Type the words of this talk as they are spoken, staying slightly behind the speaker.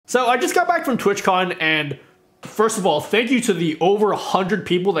So I just got back from TwitchCon, and first of all, thank you to the over 100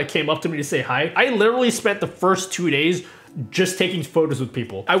 people that came up to me to say hi. I literally spent the first 2 days just taking photos with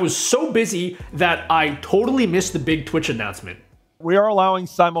people. I was so busy that I totally missed the big Twitch announcement. We are allowing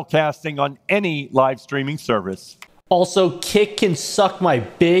simulcasting on any live streaming service. Also, Kick can suck my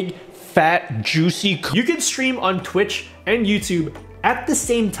big, fat, juicy. You can stream on Twitch and YouTube at the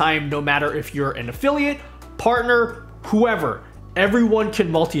same time, no matter if you're an affiliate, partner, whoever. Everyone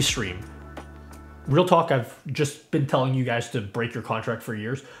can multi-stream. Real talk, I've just been telling you guys to break your contract for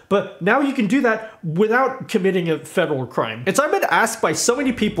years, but now you can do that without committing a federal crime. And so I've been asked by so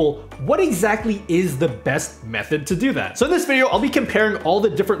many people, what exactly is the best method to do that? So in this video, I'll be comparing all the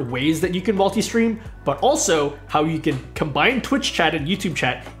different ways that you can multi-stream, but also how you can combine Twitch chat and YouTube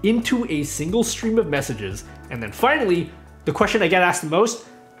chat into a single stream of messages. And then finally, the question I get asked the most,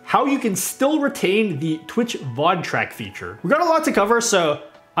 how you can still retain the Twitch VOD Track feature. We got a lot to cover, so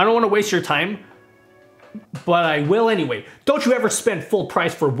I don't want to waste your time, but I will anyway. Don't you ever spend full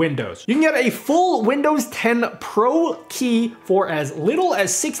price for Windows. You can get a full Windows 10 Pro key for as little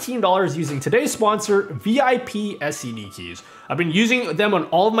as $16 using today's sponsor, VIP SCD keys. I've been using them on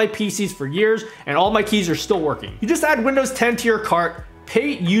all of my PCs for years, and all my keys are still working. You just add Windows 10 to your cart,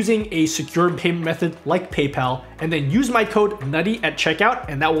 pay using a secured payment method like PayPal, and then use my code NUTTY at checkout,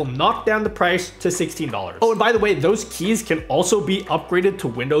 and that will knock down the price to $16. Oh, and by the way, those keys can also be upgraded to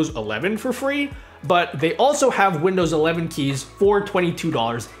Windows 11 for free, but they also have Windows 11 keys for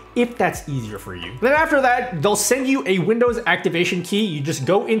 $22 if that's easier for you. Then after that, they'll send you a Windows activation key. You just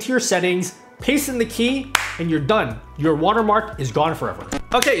go into your settings, paste in the key, and you're done. Your watermark is gone forever.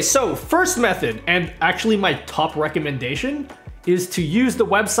 Okay, so first method, and actually my top recommendation, is to use the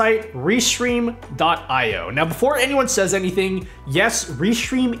website restream.io. Now, before anyone says anything, yes,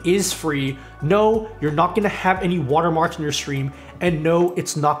 Restream is free. No, you're not gonna have any watermarks in your stream, and no,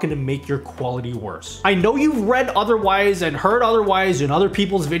 it's not gonna make your quality worse. I know you've read otherwise and heard otherwise in other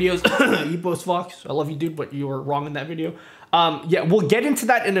people's videos. Epos Fox, I love you, dude, but you were wrong in that video. Yeah, we'll get into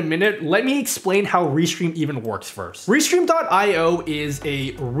that in a minute. Let me explain how Restream even works first. Restream.io is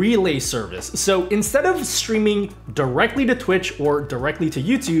a relay service. So instead of streaming directly to Twitch or directly to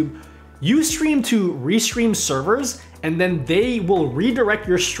YouTube, you stream to Restream servers, and then they will redirect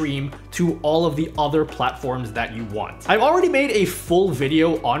your stream to all of the other platforms that you want. I've already made a full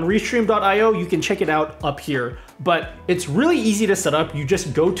video on Restream.io. You can check it out up here, but it's really easy to set up. You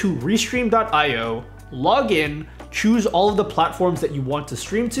just go to Restream.io, log in, choose all of the platforms that you want to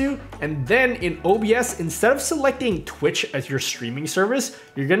stream to, and then in OBS, instead of selecting Twitch as your streaming service,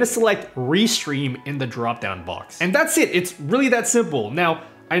 you're gonna select Restream in the drop-down box. And that's it, it's really that simple. Now,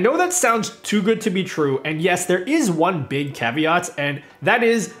 I know that sounds too good to be true, and yes, there is one big caveat, and that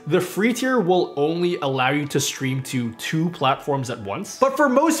is the free tier will only allow you to stream to 2 platforms at once. But for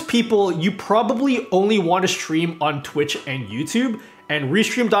most people, you probably only want to stream on Twitch and YouTube, and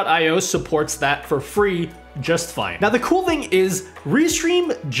Restream.io supports that for free just fine. Now, the cool thing is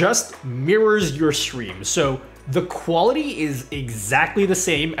Restream just mirrors your stream. So the quality is exactly the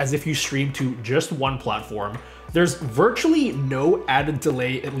same as if you stream to just one platform. There's virtually no added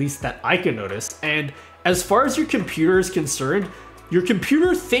delay, at least that I can notice. And as far as your computer is concerned, your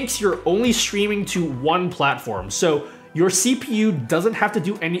computer thinks you're only streaming to one platform. So your CPU doesn't have to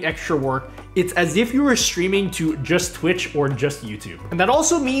do any extra work. It's as if you were streaming to just Twitch or just YouTube. And that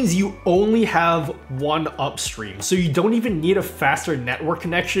also means you only have one upstream, so you don't even need a faster network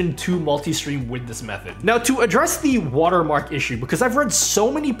connection to multi-stream with this method. Now, to address the watermark issue, because I've read so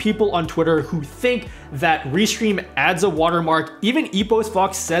many people on Twitter who think that Restream adds a watermark. Even Epos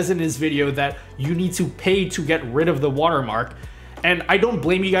Fox says in his video that you need to pay to get rid of the watermark. And I don't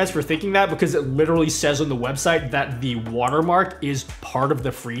blame you guys for thinking that, because it literally says on the website that the watermark is part of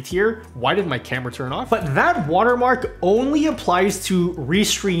the free tier. Why did my camera turn off? But that watermark only applies to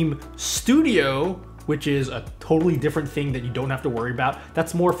Restream Studio, which is a totally different thing that you don't have to worry about.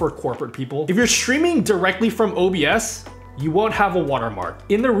 That's more for corporate people. If you're streaming directly from OBS, you won't have a watermark.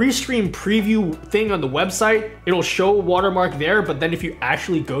 In the Restream preview thing on the website, it'll show a watermark there, but then if you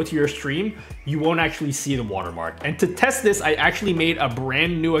actually go to your stream, you won't actually see the watermark. And to test this, I actually made a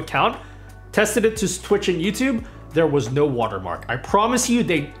brand new account, tested it to Twitch and YouTube. There was no watermark. I promise you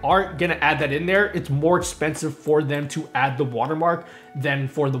they aren't gonna add that in there. It's more expensive for them to add the watermark than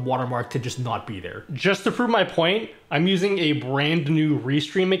for the watermark to just not be there. Just to prove my point, I'm using a brand new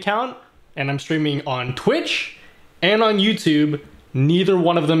Restream account, and I'm streaming on Twitch and on YouTube. Neither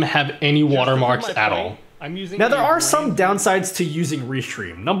one of them have any watermarks at all. Now, there are some downsides to using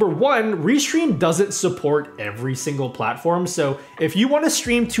Restream. Number one, Restream doesn't support every single platform. So if you want to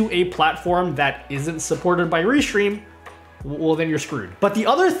stream to a platform that isn't supported by Restream, well, then you're screwed. But the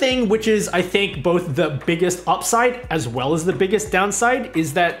other thing, which is I think both the biggest upside as well as the biggest downside,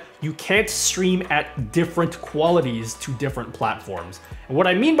 is that you can't stream at different qualities to different platforms. And what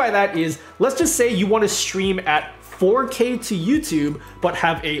I mean by that is, let's just say you want to stream at 4K to YouTube, but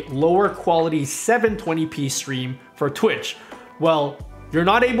have a lower quality 720p stream for Twitch. Well, you're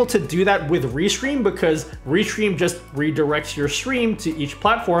not able to do that with restream because restream just redirects your stream to each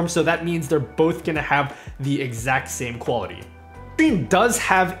platform. So that means they're both gonna have the exact same quality. Restream does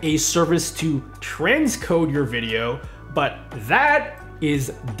have a service to transcode your video, but that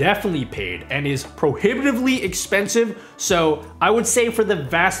is definitely paid and is prohibitively expensive. So I would say for the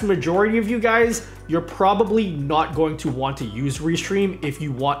vast majority of you guys, you're probably not going to want to use restream if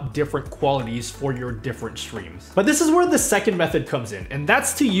you want different qualities for your different streams. But this is where the second method comes in, and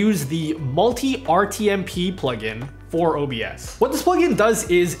that's to use the multi-RTMP plugin for OBS. What this plugin does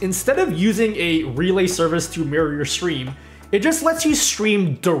is, instead of using a relay service to mirror your stream, it just lets you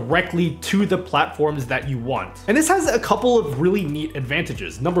stream directly to the platforms that you want. And this has a couple of really neat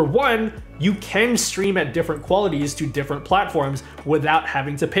advantages. Number one, you can stream at different qualities to different platforms without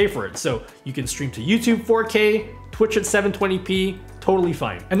having to pay for it. So you can stream to YouTube 4K, Twitch at 720p, totally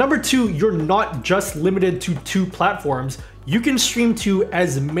fine. And number two, you're not just limited to 2 platforms. You can stream to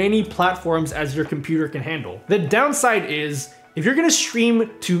as many platforms as your computer can handle. The downside is, if you're gonna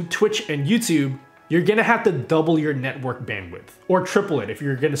stream to Twitch and YouTube, you're gonna have to double your network bandwidth, or triple it if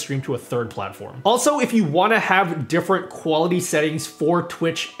you're gonna stream to a third platform. Also, if you wanna have different quality settings for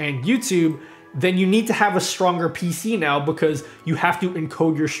Twitch and YouTube, then you need to have a stronger PC now because you have to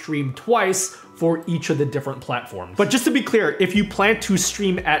encode your stream twice for each of the different platforms. But just to be clear, if you plan to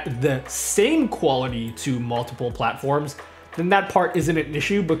stream at the same quality to multiple platforms, then that part isn't an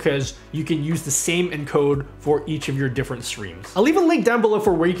issue because you can use the same encode for each of your different streams. I'll leave a link down below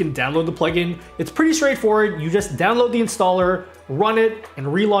for where you can download the plugin. It's pretty straightforward. You just download the installer, run it, and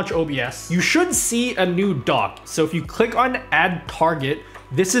relaunch OBS. You should see a new dock. So if you click on Add Target,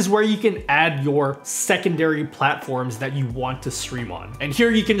 this is where you can add your secondary platforms that you want to stream on. And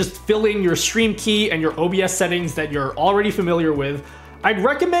here you can just fill in your stream key and your OBS settings that you're already familiar with. I'd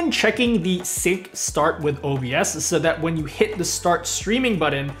recommend checking the sync start with OBS so that when you hit the start streaming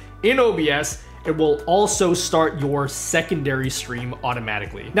button in OBS, it will also start your secondary stream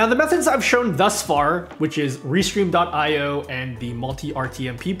automatically. Now, the methods I've shown thus far, which is restream.io and the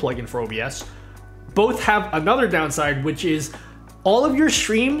multi-RTMP plugin for OBS, both have another downside, which is all of your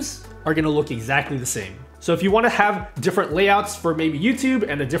streams are gonna look exactly the same. So if you wanna have different layouts for maybe YouTube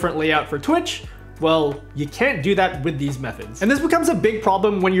and a different layout for Twitch, well, you can't do that with these methods. And this becomes a big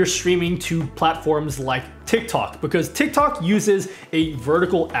problem when you're streaming to platforms like TikTok, because TikTok uses a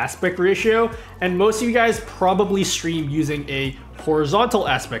vertical aspect ratio, and most of you guys probably stream using a horizontal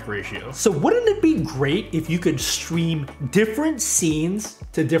aspect ratio. So wouldn't it be great if you could stream different scenes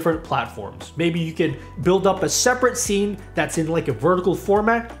to different platforms? Maybe you could build up a separate scene that's in like a vertical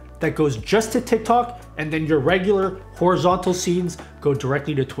format that goes just to TikTok, and then your regular horizontal scenes go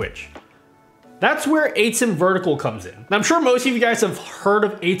directly to Twitch. That's where Aitum Vertical comes in. Now, I'm sure most of you guys have heard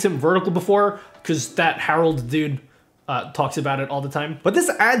of Aitum Vertical before because that Harold dude talks about it all the time. But this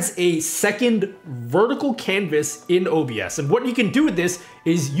adds a second vertical canvas in OBS. And what you can do with this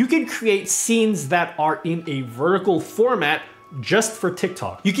is you can create scenes that are in a vertical format just for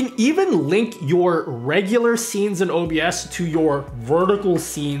TikTok. You can even link your regular scenes in OBS to your vertical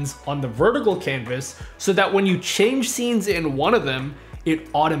scenes on the vertical canvas so that when you change scenes in one of them, it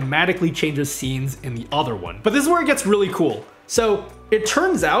automatically changes scenes in the other one. But this is where it gets really cool. So it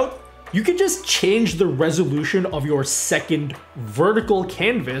turns out you can just change the resolution of your second vertical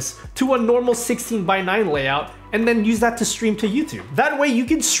canvas to a normal 16:9 layout and then use that to stream to YouTube. That way you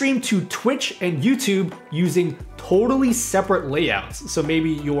can stream to Twitch and YouTube using totally separate layouts. So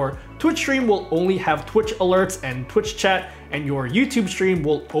maybe your Twitch stream will only have Twitch alerts and Twitch chat, and your YouTube stream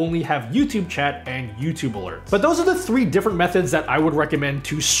will only have YouTube chat and YouTube alerts. But those are the 3 different methods that I would recommend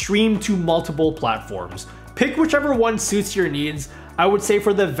to stream to multiple platforms. Pick whichever one suits your needs. I would say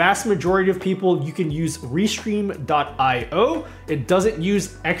for the vast majority of people, you can use restream.io. It doesn't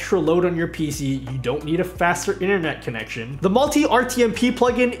use extra load on your PC. You don't need a faster internet connection. The multi-RTMP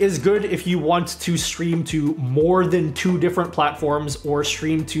plugin is good if you want to stream to more than 2 different platforms or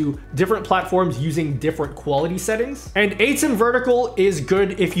stream to different platforms using different quality settings. And Aitum Vertical is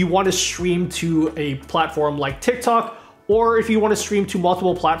good if you want to stream to a platform like TikTok, or if you want to stream to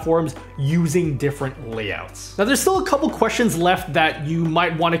multiple platforms using different layouts. Now, there's still a couple questions left that you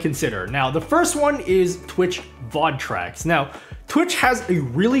might want to consider. Now, the first one is Twitch VOD Tracks. Now, Twitch has a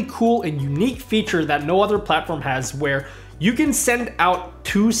really cool and unique feature that no other platform has, where you can send out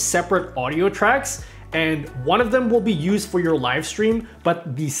 2 separate audio tracks and one of them will be used for your live stream,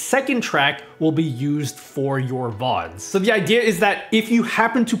 but the second track will be used for your VODs. So the idea is that if you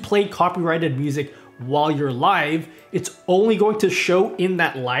happen to play copyrighted music while you're live, it's only going to show in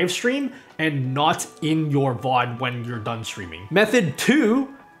that live stream and not in your VOD when you're done streaming. Method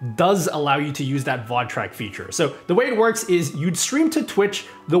 2 does allow you to use that VOD track feature. So the way it works is you'd stream to Twitch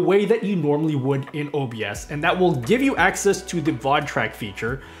the way that you normally would in OBS, and that will give you access to the VOD track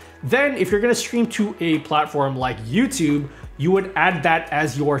feature. Then if you're gonna stream to a platform like YouTube, you would add that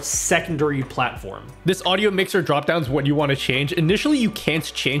as your secondary platform. This audio mixer dropdown is what you want to change. Initially, you can't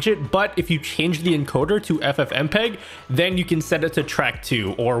change it, but if you change the encoder to FFmpeg, then you can set it to track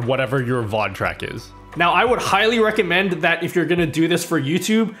 2 or whatever your VOD track is. Now, I would highly recommend that if you're gonna do this for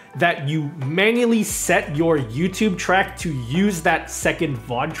YouTube, that you manually set your YouTube track to use that second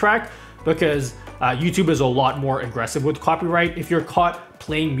VOD track, because YouTube is a lot more aggressive with copyright. If you're caught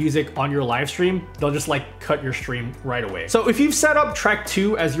playing music on your live stream, they'll just like cut your stream right away. So if you've set up track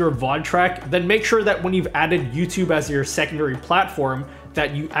 2 as your VOD track, then make sure that when you've added YouTube as your secondary platform,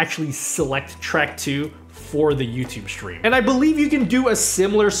 that you actually select track 2 for the YouTube stream. And I believe you can do a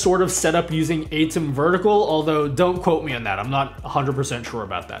similar sort of setup using Aitum vertical, although don't quote me on that. I'm not 100% sure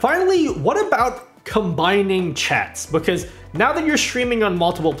about that. Finally, what about combining chats? Because now that you're streaming on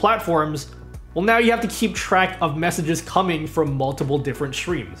multiple platforms, well, now you have to keep track of messages coming from multiple different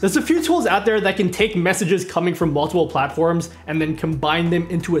streams. There's a few tools out there that can take messages coming from multiple platforms and then combine them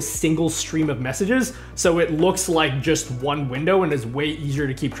into a single stream of messages, so it looks like just one window and is way easier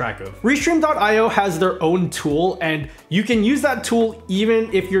to keep track of. Restream.io has their own tool, and you can use that tool even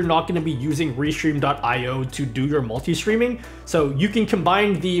if you're not going to be using Restream.io to do your multi-streaming. So you can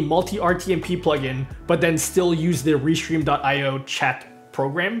combine the multi-RTMP plugin, but then still use the Restream.io chat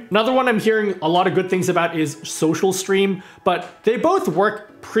program. Another one I'm hearing a lot of good things about is Social Stream, but they both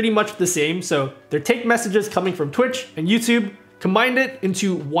work pretty much the same. So they take messages coming from Twitch and YouTube, combine it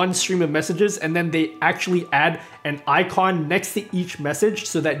into one stream of messages, and then they actually add an icon next to each message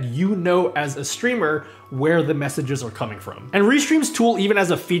so that you know as a streamer where the messages are coming from. And Restream's tool even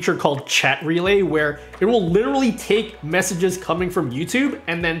has a feature called Chat Relay, where it will literally take messages coming from YouTube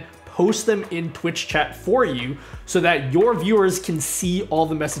and then post them in Twitch chat for you so that your viewers can see all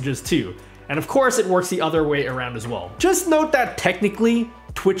the messages too. And of course, it works the other way around as well. Just note that technically,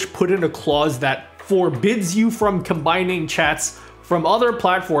 Twitch put in a clause that forbids you from combining chats from other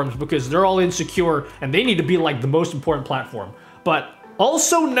platforms because they're all insecure and they need to be like the most important platform. But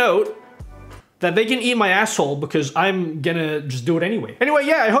also note that they can eat my asshole because I'm gonna just do it anyway. Anyway,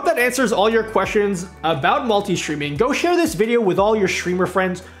 yeah, I hope that answers all your questions about multi-streaming. Go share this video with all your streamer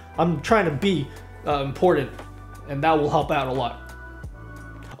friends. I'm trying to be important, and that will help out a lot.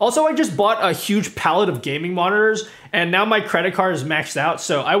 Also, I just bought a huge pallet of gaming monitors, and now my credit card is maxed out,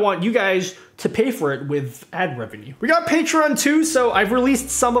 so I want you guys to pay for it with ad revenue. We got Patreon too, so I've released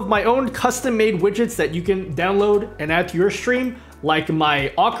some of my own custom-made widgets that you can download and add to your stream, like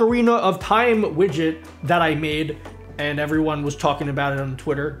my Ocarina of Time widget that I made, and everyone was talking about it on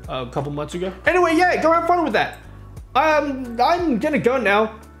Twitter a couple months ago. Anyway, yeah, go have fun with that. I'm gonna go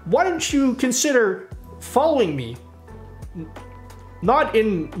now. Why don't you consider following me? Not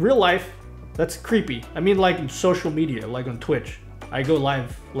in real life, that's creepy. I mean like in social media, like on Twitch. I go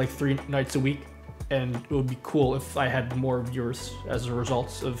live like 3 nights a week, and it would be cool if I had more viewers as a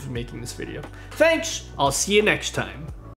result of making this video. Thanks, I'll see you next time.